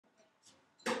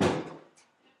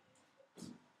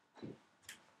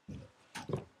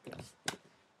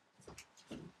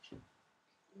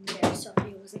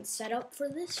Sorry, I wasn't set up for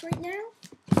this right now,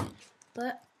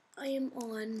 but I am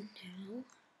on now,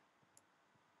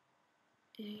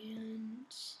 and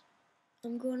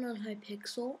I'm going on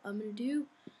Highpixel. I'm gonna do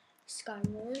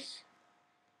SkyWars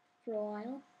for a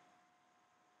while.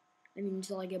 I mean,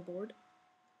 until I get bored.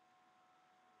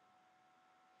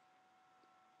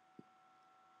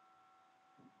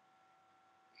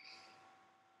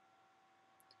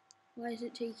 Why is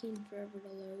it taking forever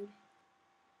to load?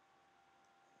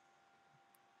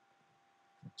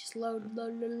 Just load.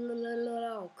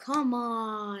 Come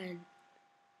on.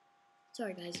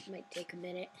 Sorry guys, it might take a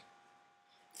minute.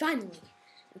 Finally.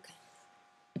 Okay.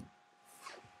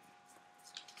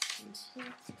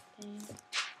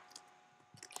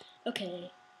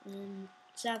 Okay.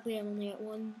 Sadly I'm only at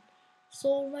 1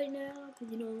 soul right now,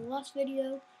 because in the last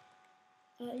video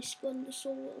I spun the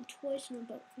soul twice in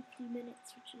about 50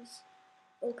 minutes, which is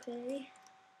okay.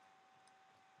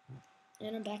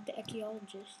 And I'm back to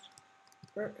archaeologist.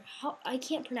 Or how I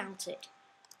can't pronounce it.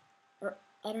 Or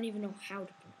I don't even know how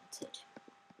to pronounce it.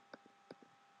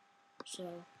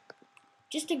 So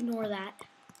just ignore that.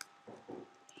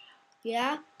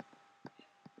 Yeah?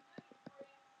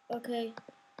 Okay.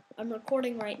 I'm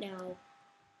recording right now.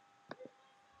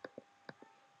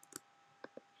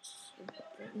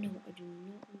 No, I do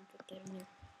not want to put that in there.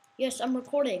 Yes, I'm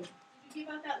recording. Did you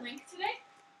give out that link today?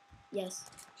 Yes.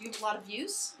 Do you have a lot of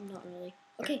views? Not really.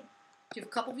 Okay. Do you have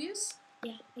a couple views?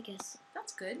 Yeah, I guess.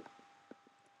 That's good.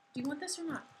 Do you want this or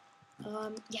not?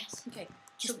 Yes. Okay.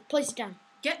 Just place it down.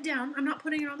 Get down. I'm not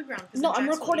putting it on the ground. No, I'm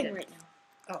recording right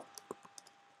now.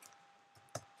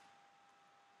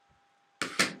 Oh.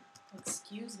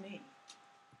 Excuse me.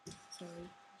 Sorry.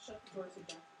 Shut the doors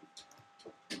again.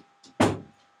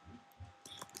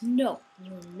 No,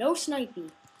 you're no snipey.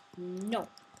 No.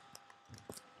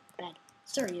 Bad.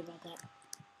 Sorry about that.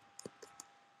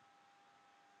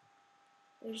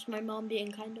 There's my mom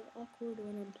being kind of awkward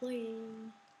when I'm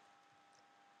playing.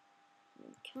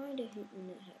 I kind of hate when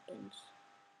it happens.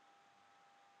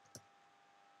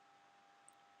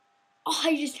 Oh,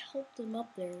 I just helped him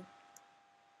up there.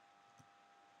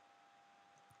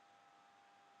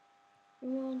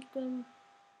 You're welcome.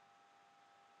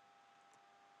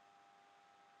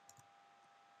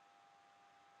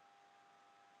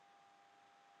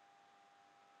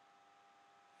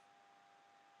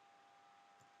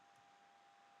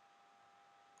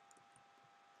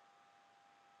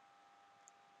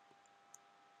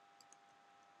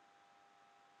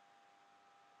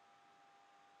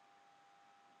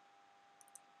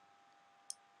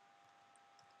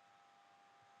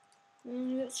 I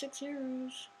only got 6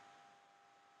 arrows.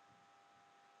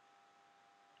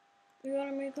 You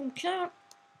gotta make them count.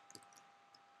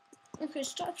 Okay,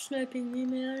 stop sniping me,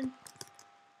 man.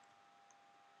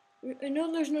 I know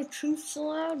there's no truths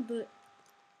allowed, but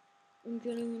I'm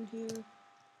getting in here.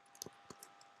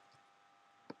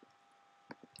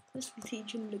 This will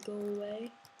teach him to go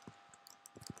away.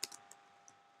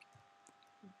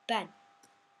 Bad.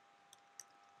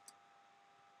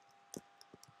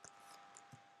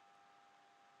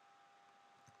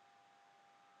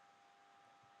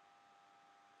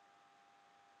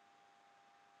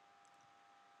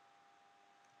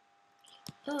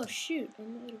 Oh shoot,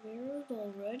 I'm out of arrows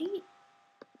already?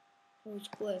 That was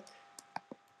quick.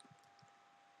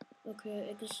 Okay,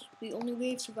 I guess the only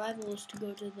way of survival is to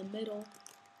go to the middle.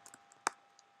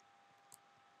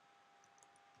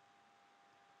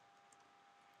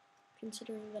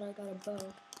 Considering that I got a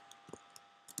bow.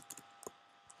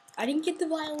 I didn't get the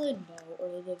violin bow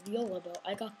or the viola bow.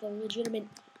 I got the legitimate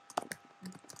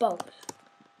bow.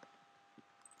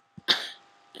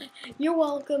 You're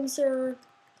welcome, sir.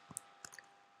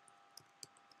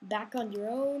 Back on your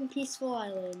own peaceful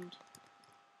island.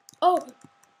 Oh!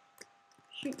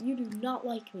 Shoot, you do not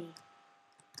like me.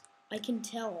 I can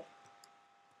tell.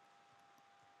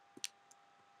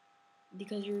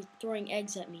 Because you're throwing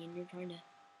eggs at me and you're trying to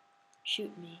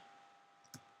shoot me.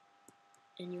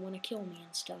 And you want to kill me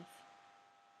and stuff.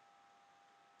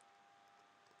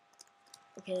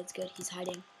 Okay, that's good. He's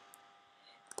hiding.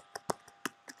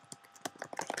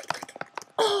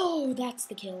 Oh, that's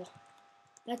the kill.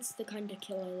 That's the kind of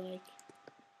kill I like.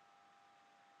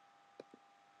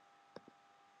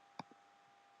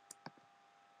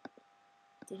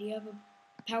 Did he have a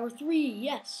power 3?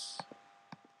 Yes.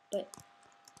 But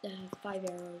 5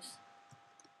 arrows.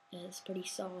 Is pretty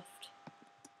soft.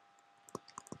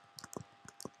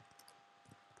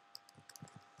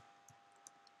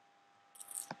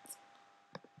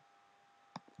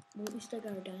 Well, at least I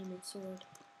got a diamond sword.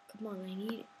 Come on, I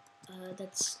need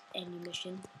that's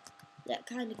ammunition. That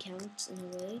kind of counts in a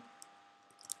way.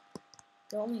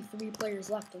 There are only 3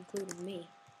 players left, including me.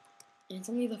 And it's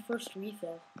only the first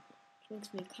refill, which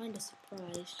makes me kind of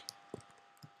surprised.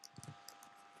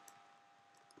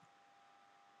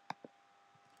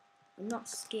 I'm not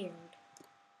scared.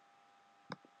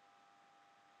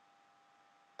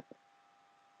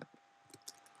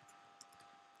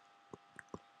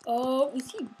 Oh,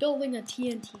 is he building a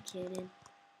TNT cannon?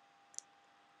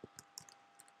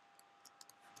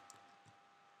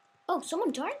 Oh,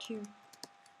 someone died here.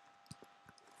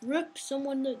 Rip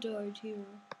someone that died here.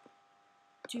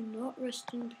 Do not rest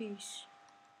in peace.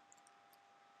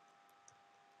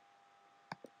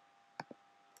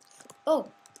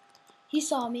 Oh, he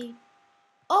saw me.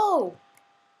 Oh!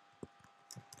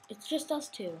 It's just us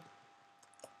two.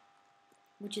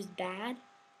 Which is bad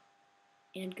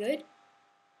and good.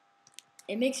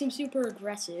 It makes him super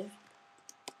aggressive.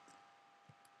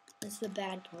 That's the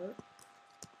bad part.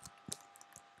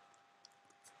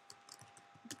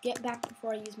 Get back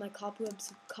before I use my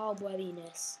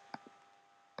cobwebbiness.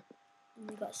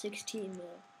 We got 16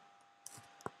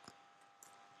 though.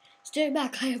 Stay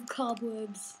back, I have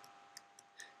cobwebs.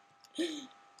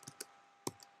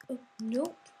 Oh,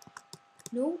 nope.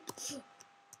 Nope.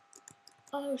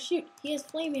 Oh shoot, he has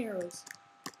flame arrows.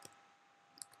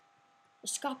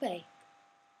 Escape.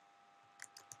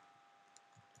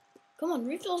 Come on,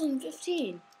 refills in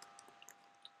 15.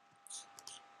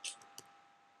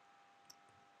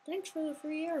 Thanks for the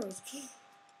free arrows.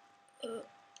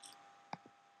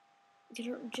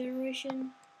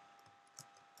 Generation.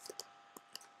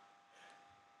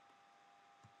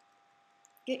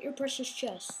 Get your precious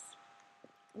chests.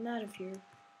 I'm out of here.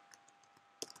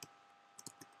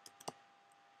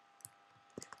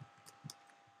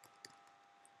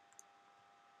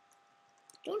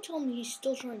 Don't tell me he's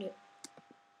still trying to...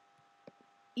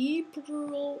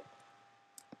 April.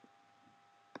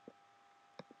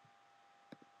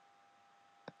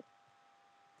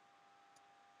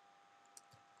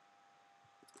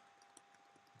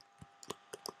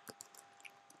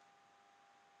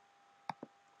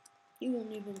 He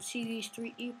won't even see these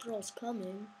 3 Aprils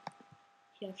coming.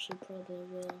 He actually probably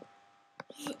will.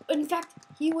 In fact,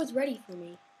 he was ready for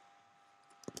me.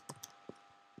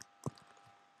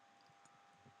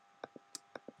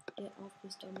 Get off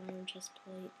this dumb iron chest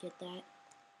plate. Get that.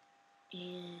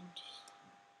 And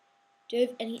do you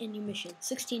have any ammunition?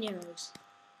 16 arrows.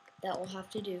 That will have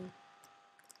to do.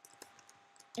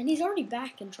 And he's already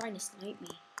back and trying to snipe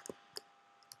me.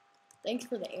 Thanks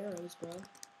for the arrows, bro.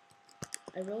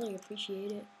 I really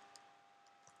appreciate it.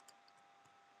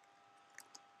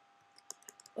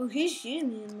 Oh, he's seeing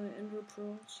me in my ender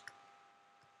pearls.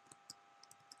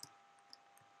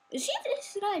 Is he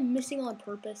this guy missing on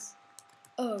purpose?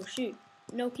 Oh, shoot.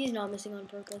 Nope, he's not missing on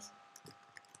purpose.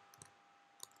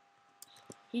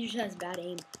 He just has bad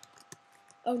aim.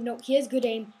 Oh, no, he has good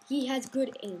aim. He has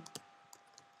good aim.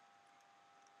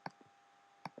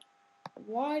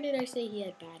 Why did I say he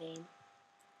had bad aim?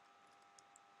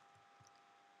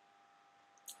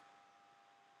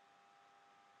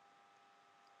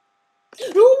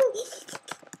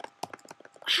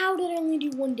 How did I only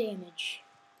do 1 damage?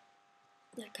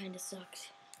 That kind of sucks.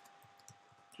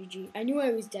 GG. I knew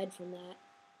I was dead from that.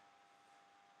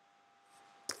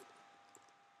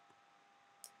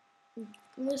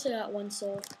 Unless I got 1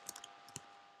 soul.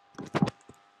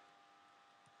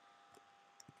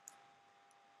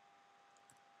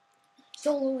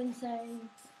 Solo insane.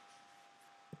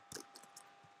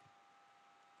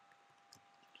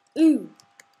 Ooh.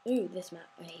 Ooh, this map.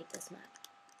 I hate this map.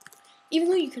 Even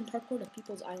though you can parkour to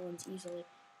people's islands easily.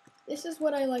 This is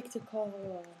what I like to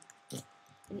call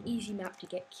an easy map to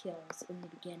get kills in the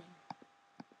beginning.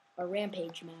 A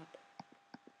rampage map.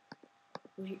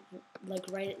 Like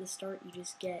right at the start, you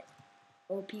just get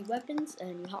OP weapons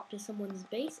and you hop to someone's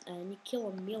base and you kill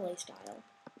them melee style.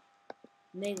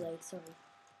 Melee, sorry.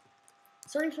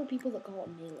 Sorry for people that call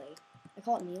it melee. I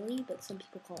call it melee, but some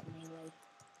people call it melee.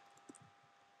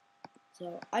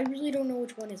 So, I really don't know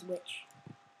which one is which.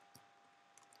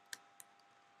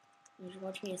 Just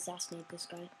watch me assassinate this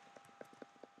guy.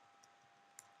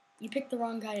 You picked the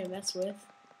wrong guy to mess with.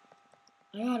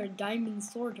 I got a diamond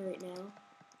sword right now.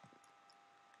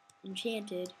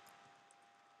 Enchanted.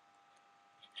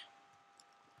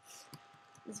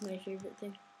 This is my favorite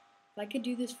thing. If I could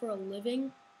do this for a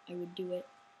living, I would do it.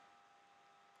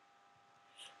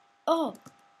 Oh!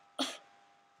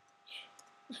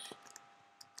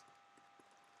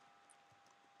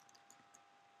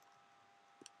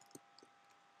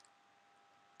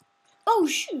 Oh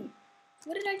shoot!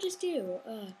 What did I just do?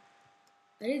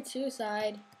 I did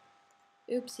suicide.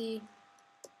 Oopsie.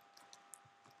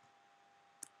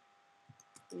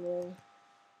 Lol.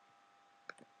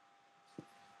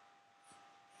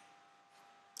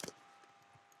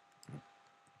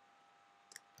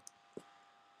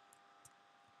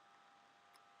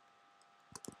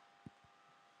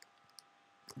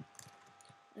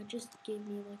 That just gave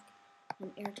me like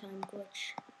an airtime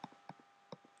glitch.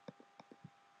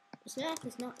 The snap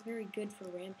is not very good for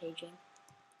rampaging,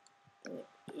 though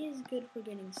it is good for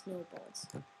getting snowballs.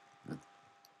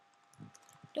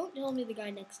 Don't tell me the guy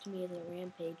next to me is a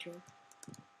rampager.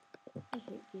 I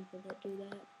hate people that do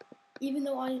that. Even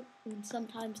though I am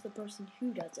sometimes the person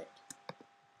who does it.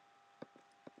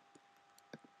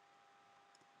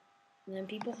 And then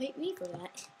people hate me for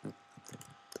that.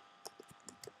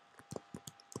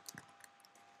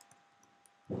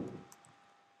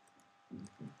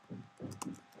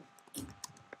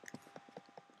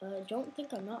 Don't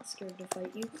think I'm not scared to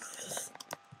fight you.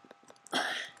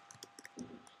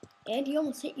 And he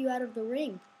almost hit you out of the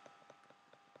ring.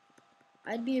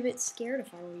 I'd be a bit scared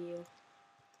if I were you.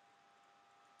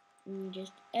 And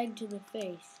just egg to the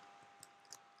face.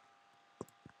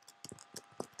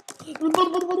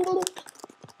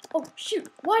 Oh shoot,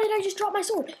 why did I just drop my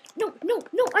sword? No, no,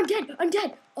 no, I'm dead, I'm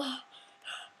dead. I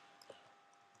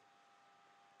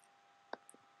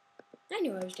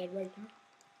knew I was dead right now.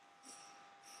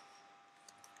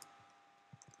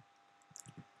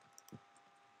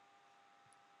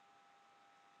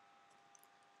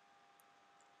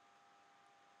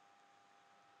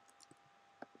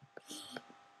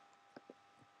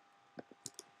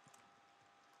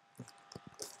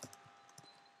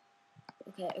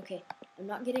 Okay, I'm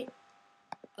not getting...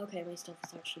 Okay, my stuff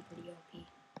is actually pretty OP.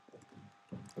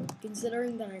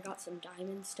 Considering that I got some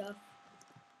diamond stuff.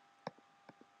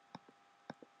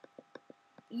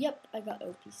 Yep, I got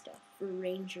OP stuff for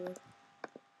Ranger.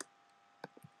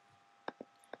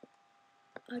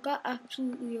 I got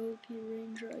absolutely OP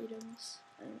Ranger items.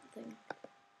 I don't think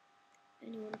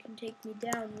anyone can take me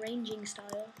down ranging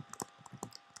style.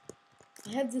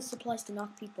 I have the supplies to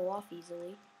knock people off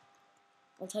easily.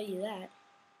 I'll tell you that.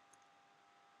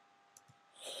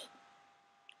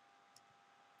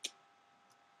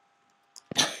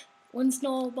 One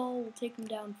snowball will take him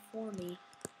down for me.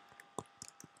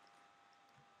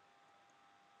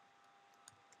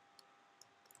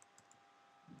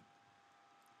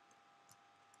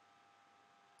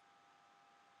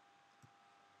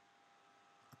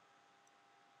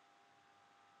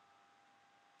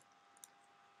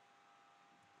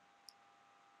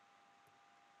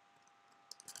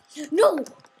 No!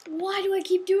 Why do I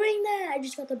keep doing that? I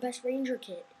just got the best ranger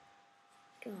kit.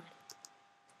 God.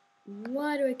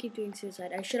 Why do I keep doing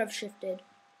suicide? I should have shifted.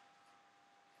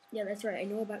 Yeah, that's right. I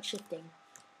know about shifting.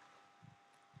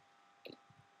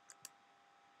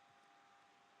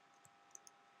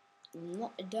 I'm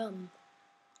not dumb.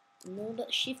 I know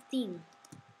about shifting.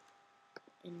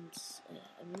 And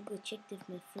I'm gonna go check if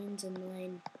my friend's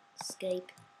online. Skype.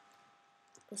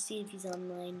 Let's see if he's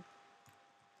online.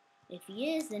 If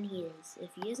he is, then he is.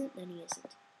 If he isn't, then he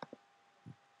isn't.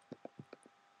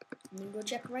 I'm gonna go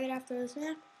check right after this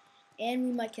snap. And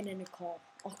we might get in a call.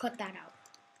 I'll cut that out.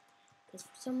 Because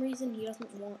for some reason he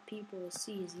doesn't want people to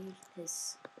see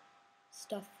his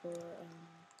stuff for,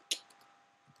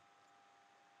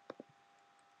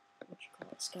 what you call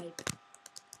it, Skype.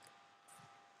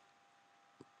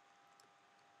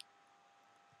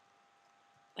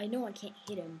 I know I can't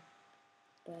hit him,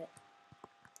 but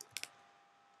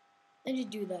I just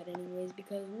do that anyways,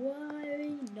 because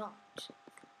why not?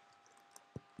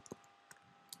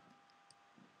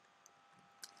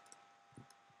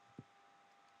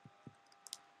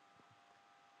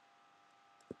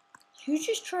 You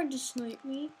just tried to snipe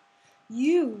me?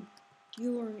 You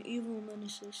are an evil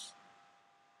nemesis.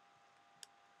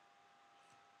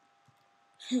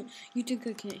 You think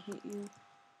I can't hit you?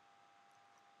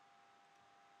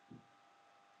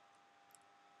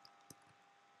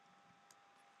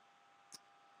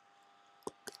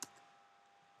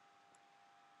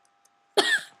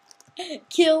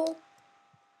 Kill.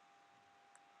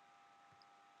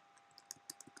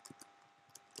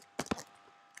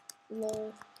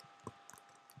 Lol.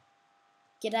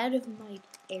 Get out of my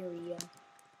area.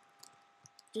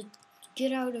 Just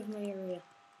get out of my area.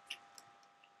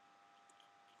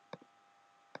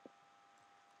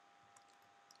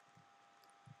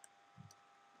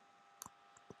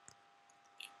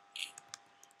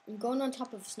 I'm going on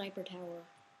top of Sniper Tower.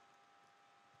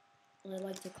 I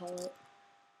like to call it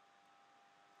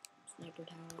Sniper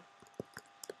Tower.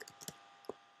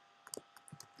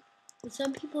 But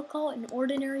some people call it an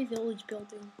ordinary village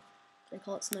building. They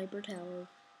call it Sniper Tower.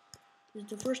 It's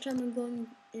the first time I'm going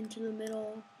into the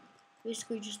middle.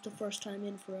 Basically just the first time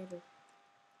in forever.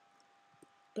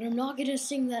 But I'm not gonna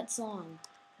sing that song.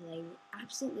 Because I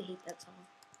absolutely hate that song.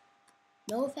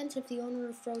 No offense if the owner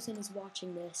of Frozen is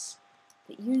watching this.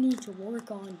 But you need to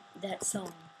work on that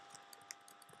song.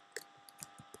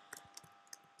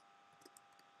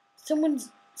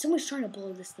 Someone's trying to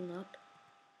blow this thing up.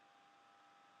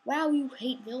 Wow, you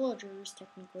hate villagers,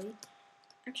 technically.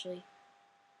 Actually,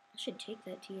 I should take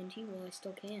that TNT while I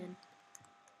still can.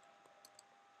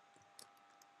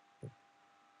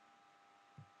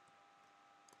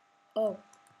 Oh.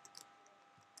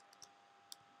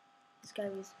 This guy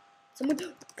was... Someone...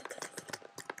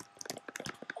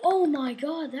 Oh my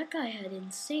god, that guy had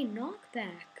insane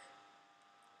knockback.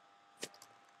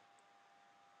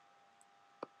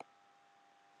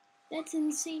 That's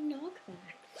insane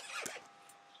knockback.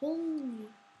 Holy...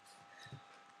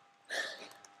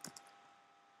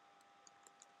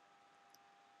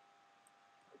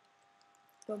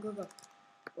 Go, go, go.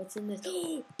 What's in this?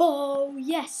 Bow!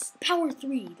 Yes! Power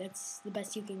 3! That's the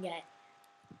best you can get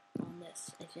on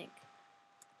this, I think.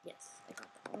 Yes, I got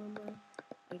the armor.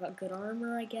 I got good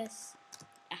armor, I guess.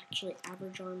 Actually,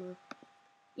 average armor.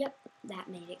 Yep, that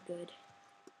made it good.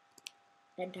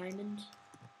 That diamond.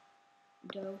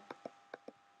 Dough.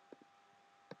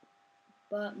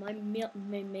 But my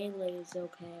melee is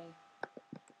okay.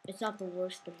 It's not the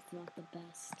worst, but it's not the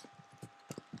best.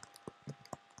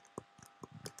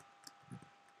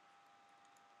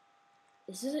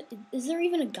 Is there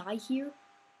even a guy here?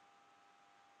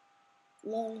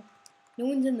 Lol. No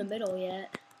one's in the middle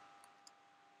yet.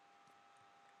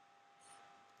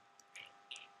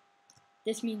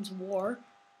 This means war.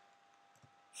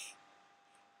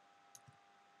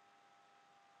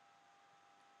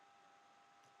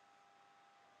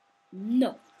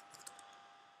 No.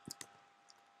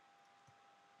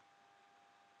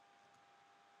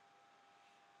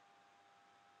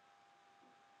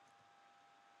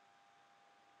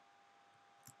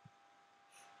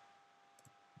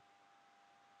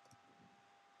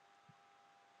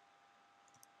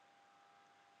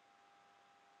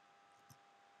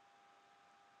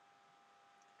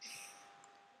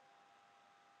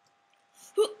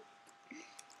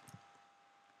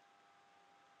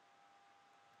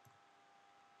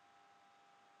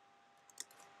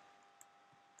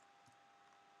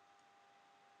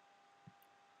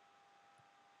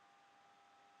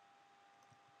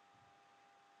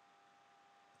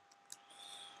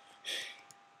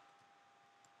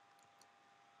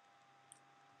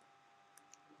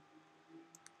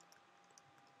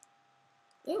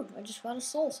 Ooh, I just got a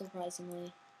soul,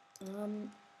 surprisingly.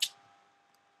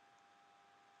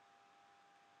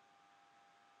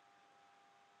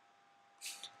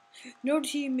 No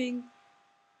teaming.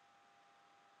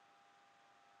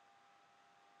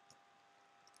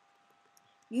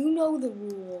 You know the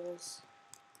rules.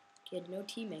 Kid, no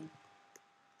teaming.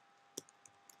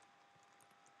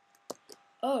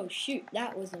 Oh shoot,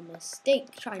 that was a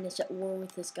mistake trying to set war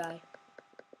with this guy.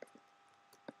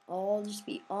 I'll just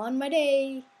be on my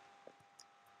day.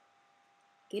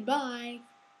 Goodbye.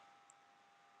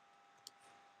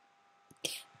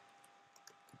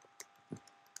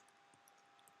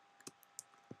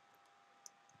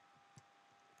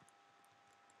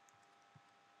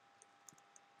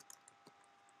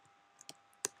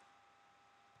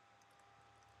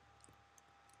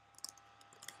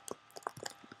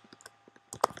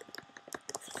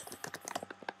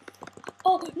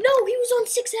 Oh, no, he was on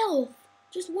 6 health.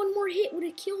 Just one more hit would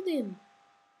have killed him.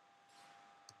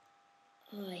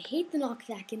 I hate the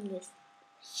knockback in this.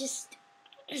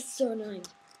 It's so annoying.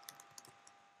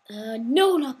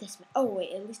 No, not this map. Oh,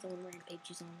 wait, at least the one rampage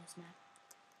is on this map.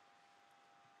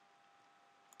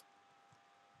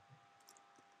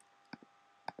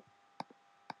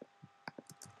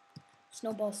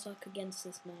 Snowball suck against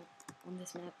this map, on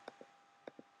this map.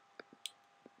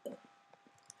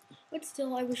 But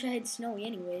still, I wish I had Snowy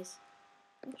anyways.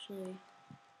 Actually,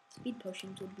 speed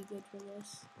potions would be good for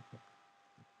this.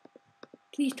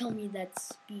 Please tell me that's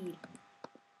speed.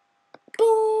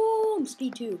 Boom!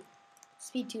 Speed 2.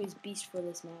 Speed 2 is beast for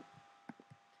this map.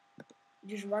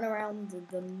 You just run around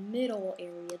the middle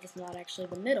area, that's not actually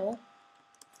the middle,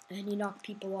 and you knock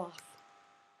people off.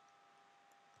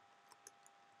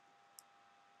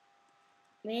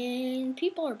 Man,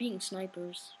 people are being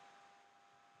snipers.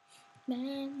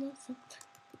 Man, listen.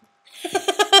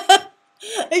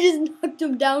 I just knocked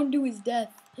him down to his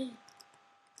death.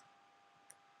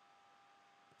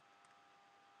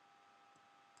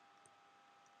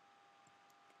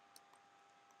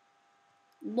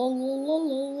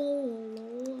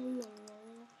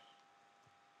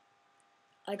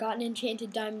 I got an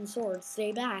enchanted diamond sword.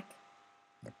 Stay back.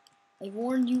 I've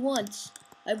warned you once.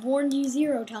 I've warned you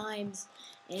 0 times.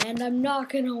 And I'm not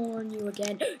gonna warn you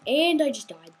again. And I just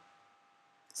died.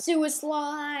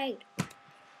 Suicide!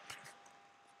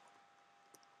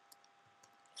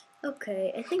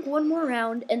 Okay, I think one more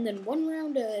round, and then one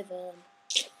round of,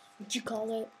 what you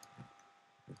call it?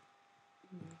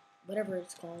 whatever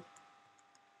it's called.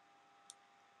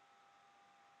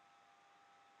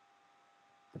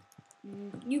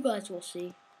 You guys will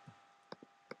see.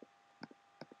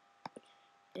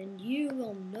 And you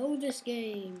will know this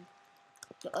game.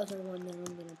 The other one that I'm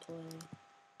gonna play.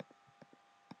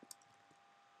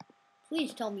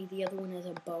 Please tell me the other one has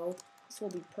a bow. This will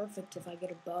be perfect if I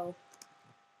get a bow.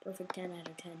 Perfect 10 out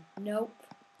of 10. Nope.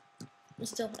 But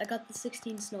still, I got the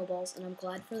 16 snowballs, and I'm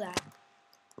glad for that.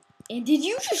 And did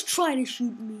you just try to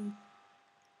shoot me?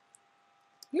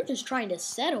 You're just trying to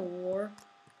set a war.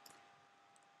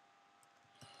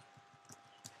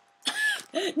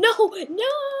 No!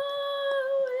 No!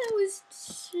 That was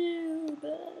too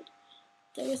bad.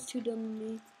 That was too dumb of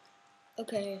me.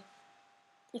 Okay.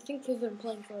 I think we've been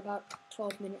playing for about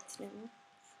 12 minutes now.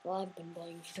 Well, I've been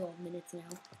playing for 12 minutes now.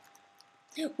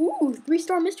 Ooh,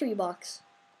 3-star mystery box.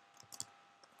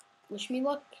 Wish me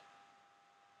luck.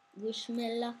 Wish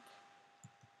me luck.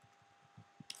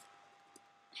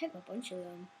 I have a bunch of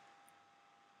them.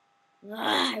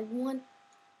 I want...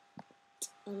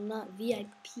 I'm not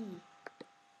VIP.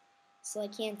 So I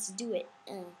can't do it.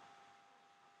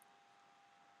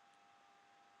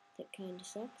 That kinda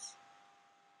sucks.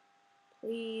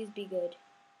 Please be good.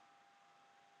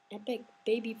 Epic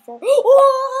baby for...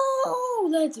 Oh!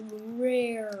 That's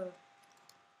rare.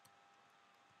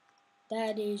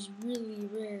 That is really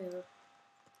rare.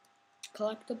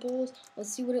 Collectibles.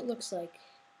 Let's see what it looks like.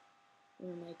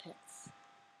 Where are my pets?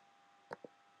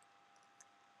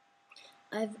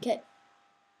 I've got...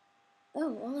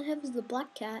 Oh, all I have is the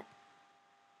black cat.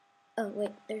 Oh,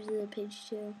 wait. There's the page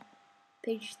 2.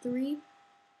 Page 3.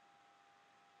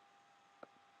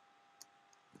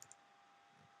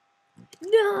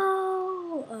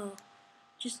 No! Oh.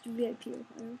 Just VIP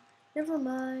requirement. Never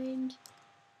mind.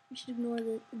 We should ignore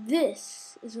that.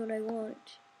 This is what I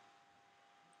want.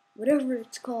 Whatever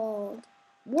it's called.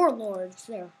 Warlords.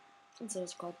 There. That's what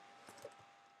it's called.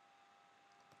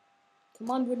 Come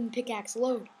on, wooden pickaxe.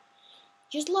 Load.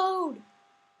 Just load.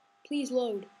 Please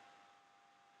load.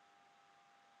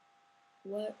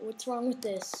 What's wrong with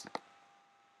this?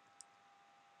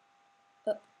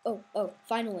 Oh,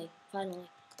 finally.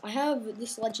 I have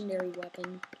this legendary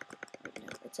weapon right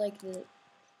now. It's like the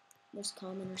most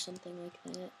common or something like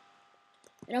that.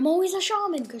 And I'm always a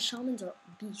shaman, because shamans are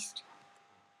a beast.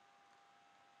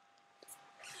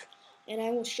 And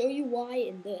I will show you why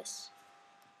in this.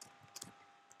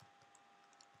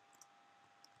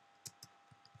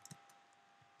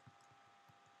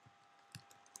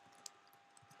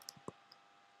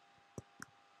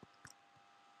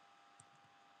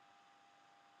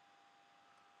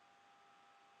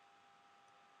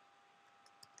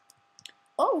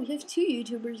 Oh, we have 2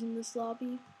 YouTubers in this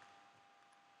lobby.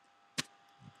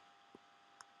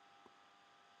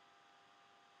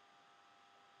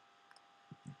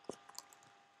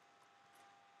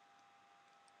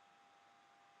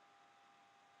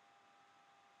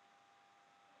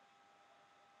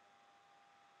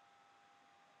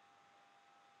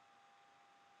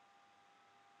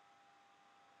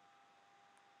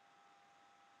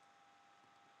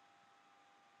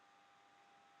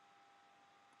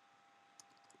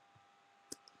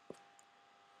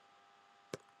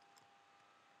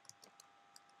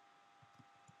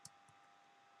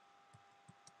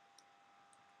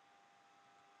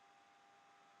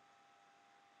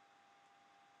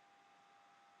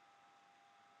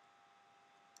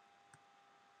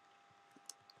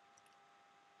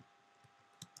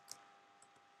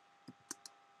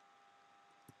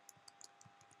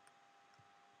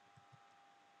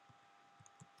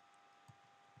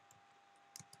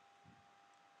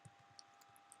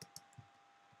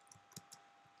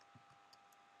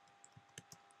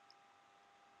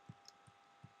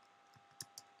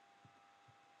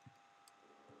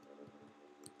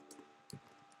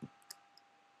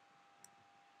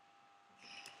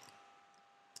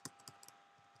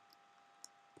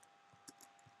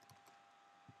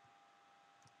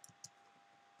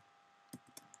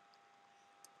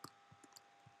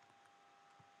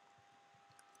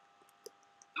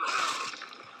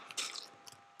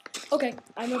 Okay,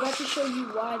 I'm about to show you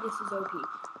why this is OP.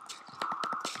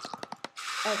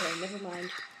 Okay, never mind.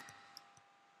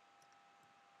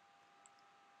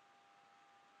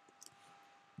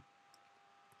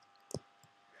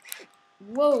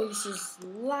 Whoa, this is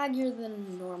laggier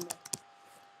than normal.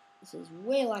 This is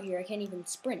way laggier. I can't even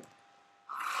sprint.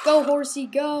 Go, horsey,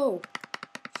 go!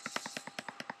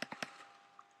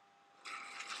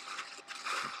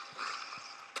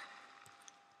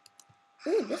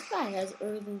 Ooh, this guy has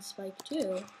Earthen Spike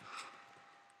too.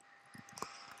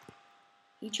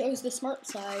 He chose the smart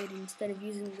side instead of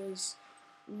using those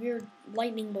weird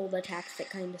lightning bolt attacks that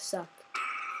kind of suck.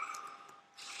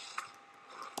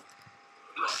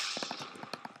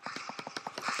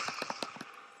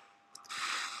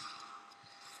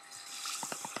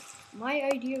 My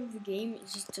idea of the game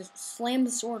is just to slam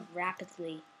the sword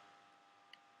rapidly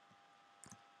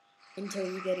until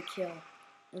you get a kill,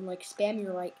 and like spam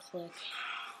your right click.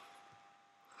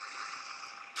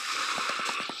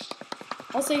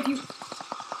 Also, if you...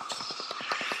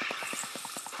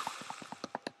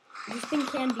 This thing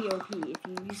can be OP if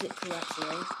you use it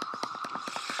correctly.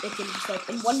 It can just like,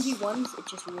 in 1v1s, it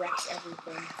just wrecks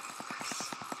everything.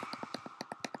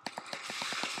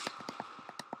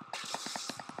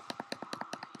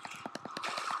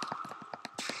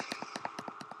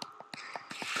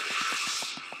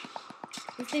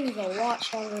 This thing is a lot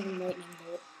stronger than lightning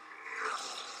bolt.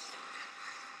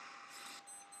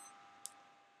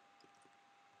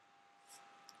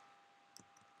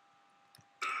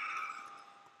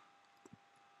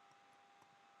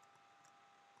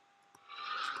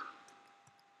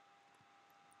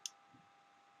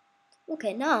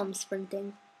 Okay, now I'm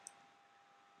sprinting.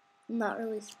 I'm not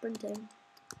really sprinting.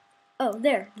 Oh,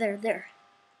 there.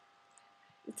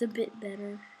 It's a bit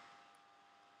better.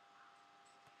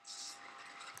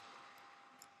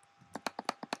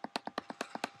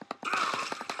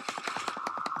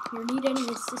 You need any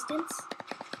assistance?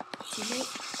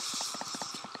 Teammate?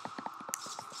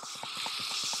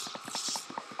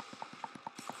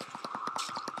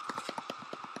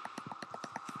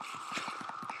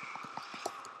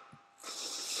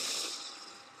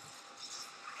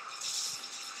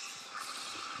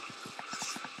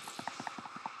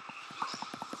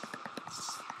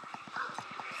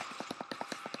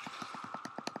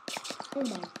 Oh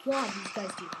my god, these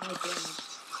guys do high damage.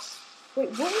 Wait,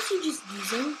 what was he just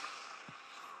using?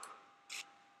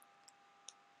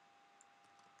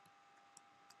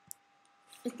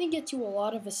 I think it gets you a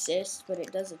lot of assists, but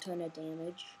it does a ton of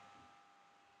damage.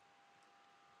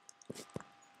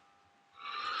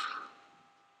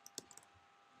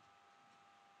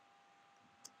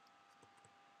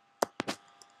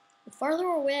 The farther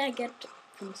away I get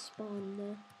from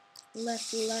spawn, the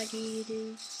less laggy it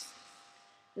is.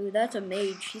 Ooh, that's a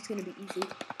mage. She's gonna be easy.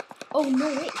 Oh, no,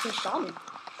 wait, it's a shaman.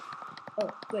 Oh,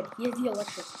 good. He has the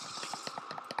electric.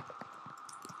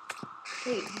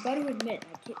 Wait, you gotta admit,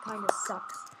 that kit kinda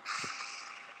sucks.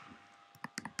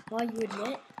 Well, you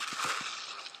admit?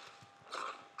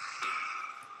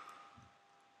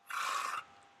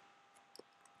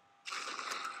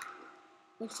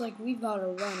 Looks like we've got a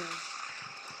runner.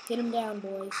 Hit him down,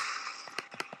 boys.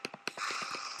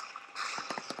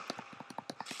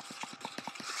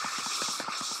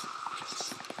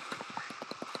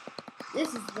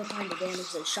 This is the kind of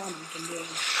damage that shaman can do.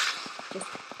 Just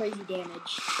crazy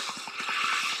damage.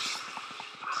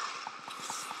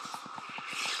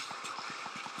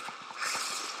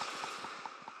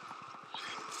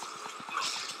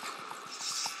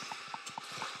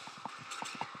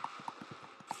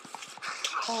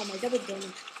 Oh, my double damage.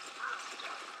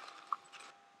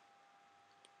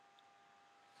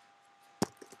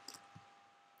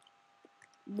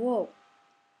 Whoa.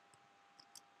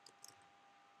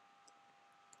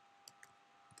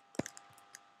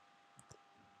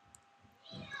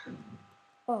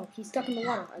 Oh, he's stuck in the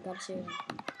water. I gotta save him.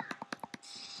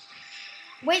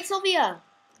 Wait, Sylvia!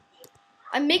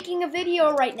 I'm making a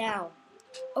video right now.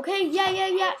 Okay,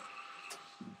 yeah.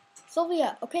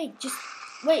 Sylvia, okay, just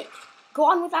wait. Go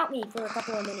on without me for a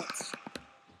couple of minutes.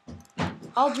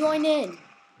 I'll join in.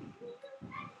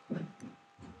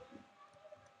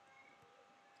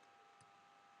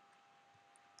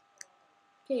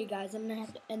 Okay, guys, I'm gonna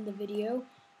have to end the video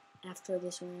after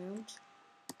this round.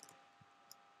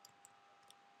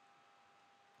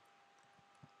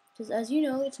 Because as you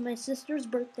know, it's my sister's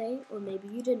birthday, or maybe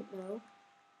you didn't know.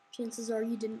 Chances are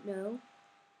you didn't know.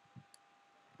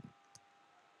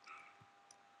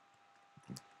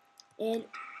 And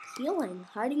healing,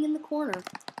 hiding in the corner.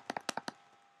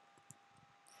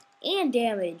 And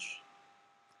damage.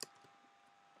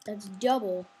 That's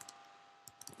double.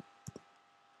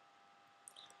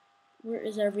 Where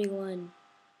is everyone?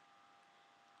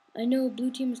 I know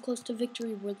blue team is close to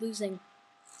victory. We're losing.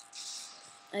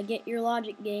 I get your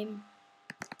logic, game.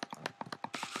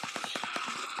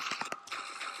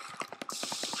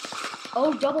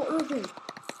 Oh, double urban.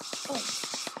 Oh.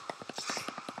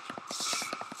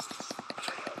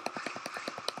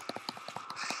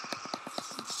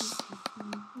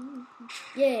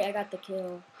 Yay, I got the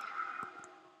kill.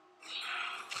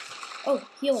 Oh,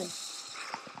 healing.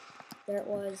 There it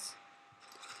was.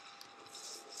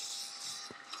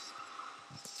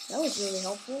 That was really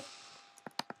helpful.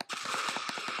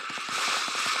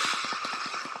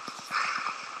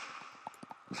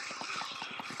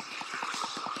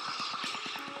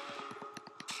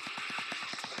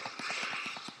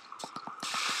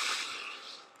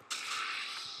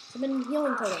 I'm in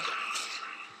healing total.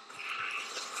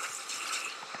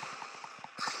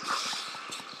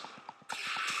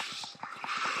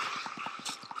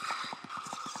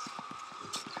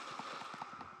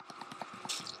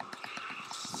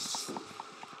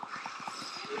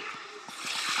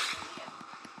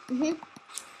 I'm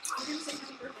gonna say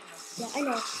happy birthday now. Yeah, I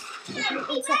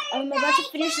know. I'm about to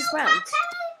finish this round.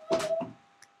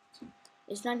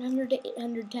 It's 900 to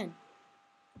 810.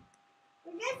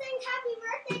 We're just saying happy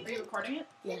birthday. Are you recording it?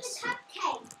 Yes. To the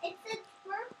cupcake. It's its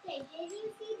birthday. Did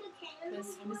you see the candle?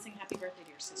 Because I'm gonna sing happy birthday to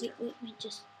your sister. Wait,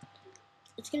 just.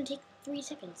 It's gonna take 3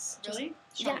 seconds. Really?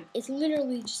 Show Yeah, me. it's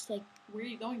literally just like Where are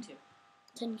you going to?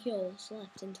 10 kills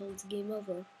left until it's game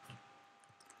over.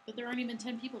 But there aren't even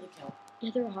 10 people to kill.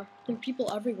 Yeah, there are. There are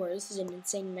people everywhere. This is an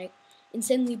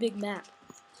insanely big map.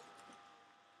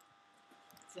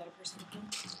 Is that a person to kill?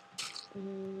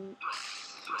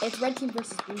 It's red team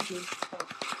versus blue team.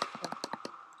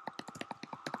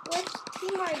 What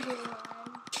team are you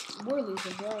on? We're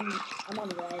losing. I'm on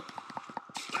red.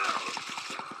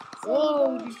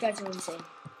 Whoa, these guys are insane.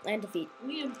 And defeat.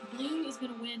 Liam, blue is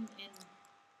gonna win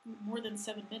in more than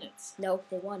 7 minutes. No,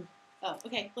 they won. Oh,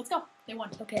 okay, let's go. They won.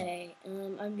 Okay,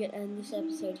 I'm gonna end this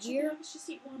episode here, Let's just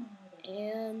eat one.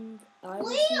 and I will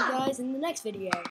see you guys in the next video.